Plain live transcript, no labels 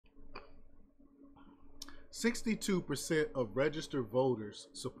62% of registered voters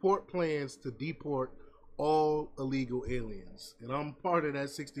support plans to deport all illegal aliens. And I'm part of that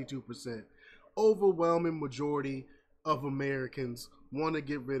 62%. Overwhelming majority of Americans want to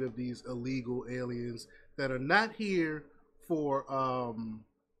get rid of these illegal aliens that are not here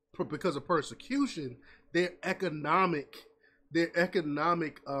because of persecution. They're economic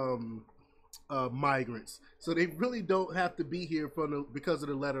migrants. So they really don't have to be here because of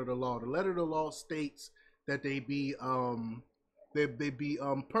the letter of the law. The letter of the law states that they be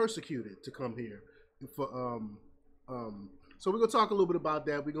persecuted to come here. So we're gonna talk a little bit about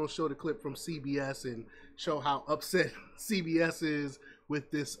that. We're gonna show the clip from CBS and show how upset CBS is with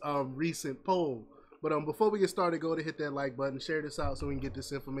this recent poll. But before we get started, go to hit that like button, share this out so we can get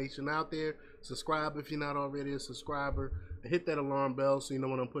this information out there. Subscribe if you're not already a subscriber, and hit that alarm bell so you know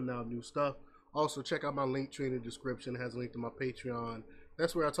when I'm putting out new stuff. Also, check out my link tree in the description. It has a link to my Patreon.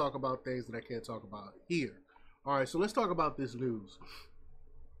 That's where I talk about things that I can't talk about here. All right, so let's talk about this news.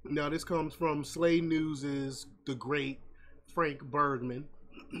 Now, this comes from Slay News' The Great Frank Bergman.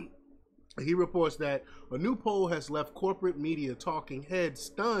 He reports that a new poll has left corporate media talking heads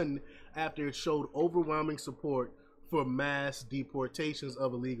stunned after it showed overwhelming support for mass deportations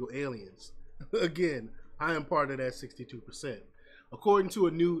of illegal aliens. Again, I am part of that 62%. According to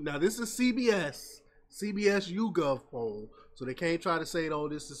a new, now this is CBS YouGov poll, so they can't try to say, oh,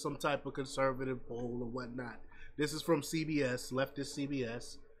 this is some type of conservative poll or whatnot. This is from CBS, leftist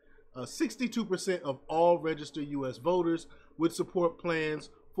CBS. 62% of all registered U.S. voters would support plans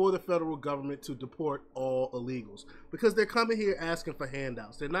for the federal government to deport all illegals, because they're coming here asking for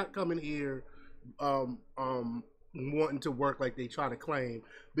handouts. They're not coming here wanting to work like they try to claim.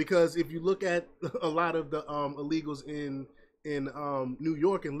 Because if you look at a lot of the illegals in New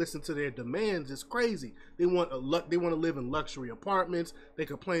York and listen to their demands, it's crazy. They want to live in luxury apartments. They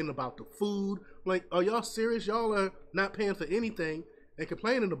complain about the food. Like, are y'all serious? Y'all are not paying for anything and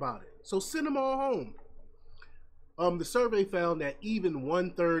complaining about it. So send them all home. The survey found that even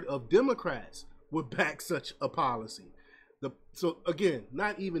 1/3 of Democrats would back such a policy. So again,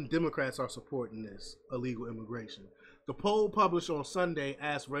 not even Democrats are supporting this illegal immigration. The poll published on Sunday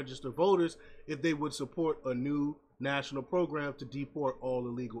asked registered voters if they would support a new national program to deport all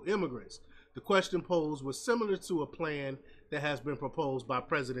illegal immigrants. The question posed was similar to a plan that has been proposed by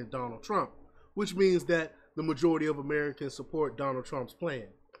President Donald Trump, which means that the majority of Americans support Donald Trump's plan.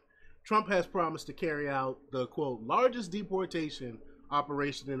 Trump has promised to carry out the, quote, largest deportation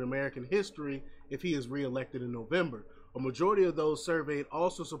operation in American history if he is reelected in November. A majority of those surveyed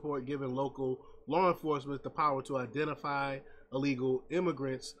also support giving local law enforcement the power to identify illegal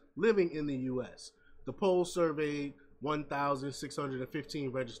immigrants living in the U.S. The poll surveyed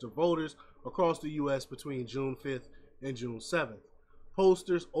 1,615 registered voters across the U.S. between June 5th and June 7th.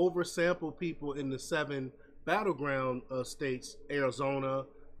 Pollsters oversampled people in the 7 battleground states: Arizona,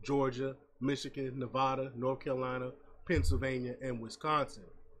 Georgia, Michigan, Nevada, North Carolina, Pennsylvania, and Wisconsin.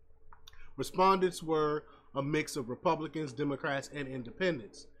 Respondents were a mix of Republicans, Democrats, and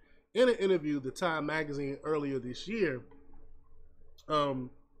independents. In an interview with Time magazine earlier this year,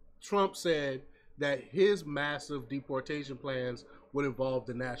 Trump said that his massive deportation plans would involve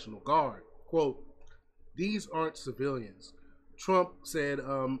the National Guard. Quote, "These aren't civilians." Trump said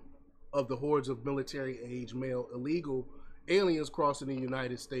of the hordes of military-age male illegal aliens crossing the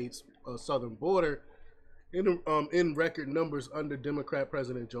United States southern border in record numbers under Democrat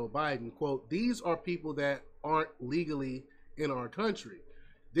President Joe Biden. Quote, "These are people that aren't legally in our country.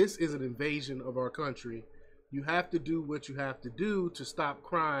 This is an invasion of our country. You have to do what you have to do to stop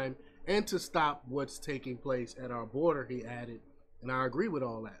crime and to stop what's taking place at our border," he added. And I agree with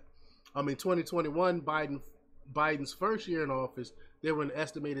all that. In 2021, Biden's first year in office, there were an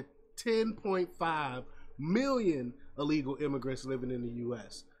estimated 10.5 million illegal immigrants living in the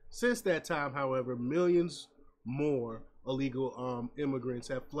U.S. Since that time, however, millions more illegal immigrants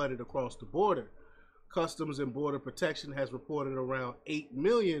have flooded across the border. Customs and Border Protection has reported around 8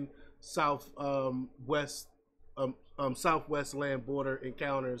 million Southwest land border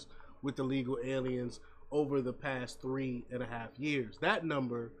encounters with illegal aliens over the past 3.5 years. That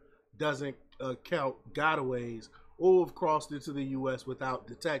number doesn't count gotaways or have crossed into the U.S. without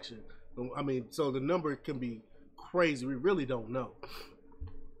detection. So the number can be crazy. We really don't know.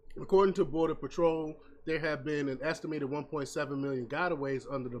 According to Border Patrol, there have been an estimated 1.7 million gotaways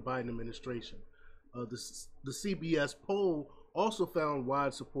under the Biden administration. The CBS poll also found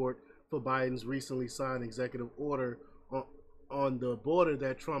wide support for Biden's recently signed executive order on the border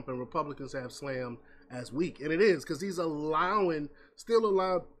that Trump and Republicans have slammed as weak. And it is, because he's still allowing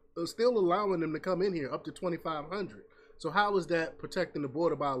them to come in here up to 2,500. So how is that protecting the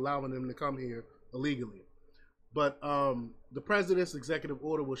border by allowing them to come here illegally? But the president's executive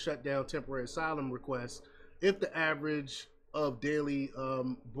order will shut down temporary asylum requests if the average of daily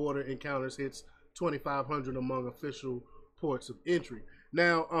border encounters hits 2,500 among official ports of entry.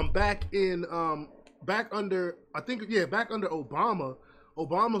 Now, back under Obama,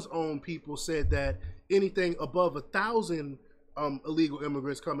 Obama's own people said that anything above 1,000 illegal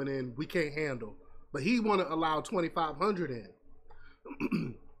immigrants coming in, we can't handle. But he want to allow 2,500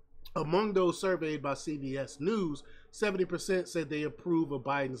 in. Among those surveyed by CBS News, 70% said they approve of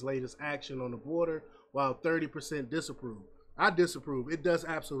Biden's latest action on the border, while 30% disapprove. I disapprove. It does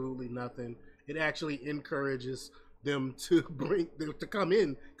absolutely nothing. It actually encourages them to come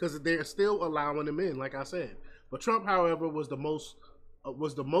in because they're still allowing them in, like I said. But Trump, however, was the most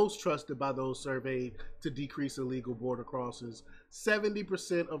trusted by those surveyed to decrease illegal border crossings.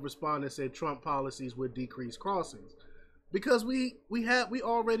 70% of respondents said Trump policies would decrease crossings. Because we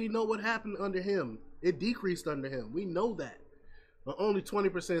already know what happened under him. It decreased under him. We know that. But only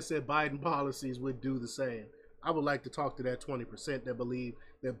 20% said Biden policies would do the same. I would like to talk to that 20% that believe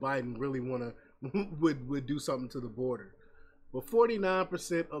that Biden really would do something to the border. But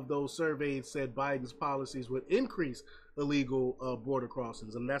 49% of those surveyed said Biden's policies would increase illegal border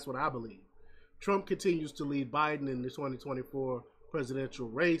crossings, and that's what I believe. Trump continues to lead Biden in the 2024 presidential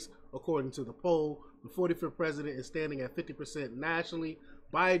race, according to the poll. The 45th president is standing at 50% nationally.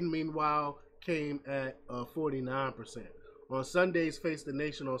 Biden, meanwhile, came at 49%. On Sunday's Face the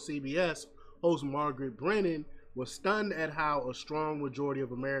Nation on CBS, host Margaret Brennan was stunned at how a strong majority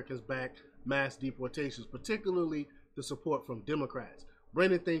of Americans back mass deportations, particularly the support from Democrats.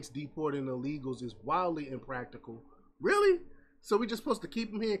 Brennan thinks deporting illegals is wildly impractical. Really? So we just supposed to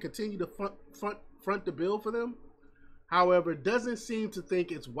keep them here and continue to front the bill for them? However, doesn't seem to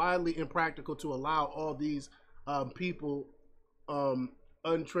think it's widely impractical to allow all these people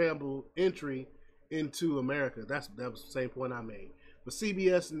untrammeled entry into America. That was the same point I made. But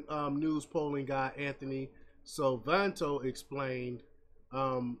CBS News polling guy Anthony Salvanto explained,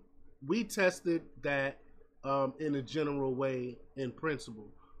 we tested that in a general way in principle.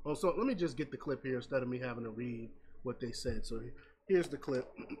 Oh, so let me just get the clip here instead of me having to read what they said. So here's the clip.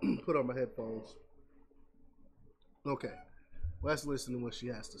 Put on my headphones. Okay, let's listen to what she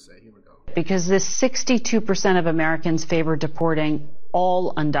has to say. Here we go. Because this 62% of Americans favor deporting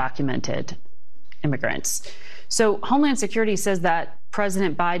all undocumented immigrants. So Homeland Security says that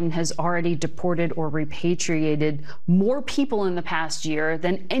President Biden has already deported or repatriated more people in the past year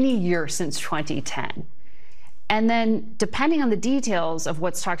than any year since 2010. And then, depending on the details of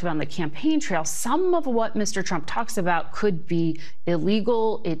what's talked about on the campaign trail, some of what Mr. Trump talks about could be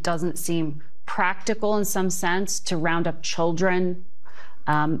illegal. It doesn't seem practical in some sense to round up children.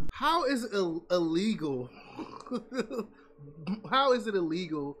 How is it illegal? How is it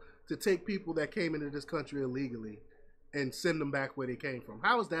illegal to take people that came into this country illegally and send them back where they came from?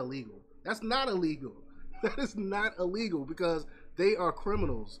 How is that illegal? That's not illegal. That is not illegal because they are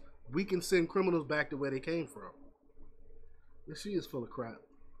criminals. We can send criminals back to where they came from. She is full of crap.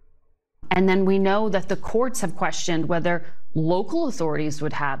 And then we know that the courts have questioned whether local authorities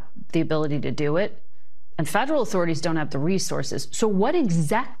would have the ability to do it, and federal authorities don't have the resources. So what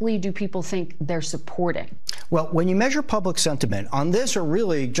exactly do people think they're supporting? Well, when you measure public sentiment on this or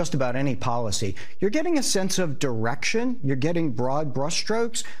really just about any policy, you're getting a sense of direction, you're getting broad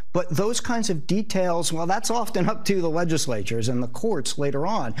brushstrokes, but those kinds of details, well, that's often up to the legislatures and the courts later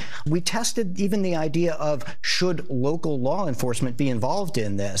on. We tested even the idea of should local law enforcement be involved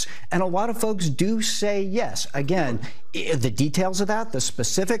in this, and a lot of folks do say yes. Again, the details of that, the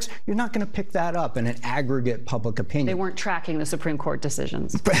specifics, you're not going to pick that up in an aggregate public opinion. They weren't tracking the Supreme Court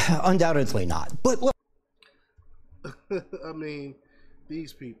decisions. Undoubtedly not. But look. I mean,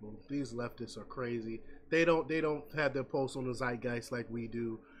 these people, these leftists are crazy. They don't have their pulse on the zeitgeist like we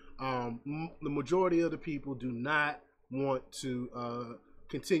do. The majority of the people do not want to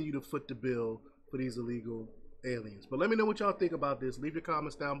continue to foot the bill for these illegal aliens. But let me know what y'all think about this. Leave your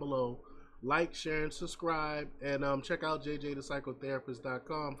comments down below. Like, share, and subscribe. And check out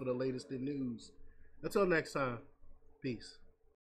jjthepsychotherapist.com for the latest in news. Until next time, peace.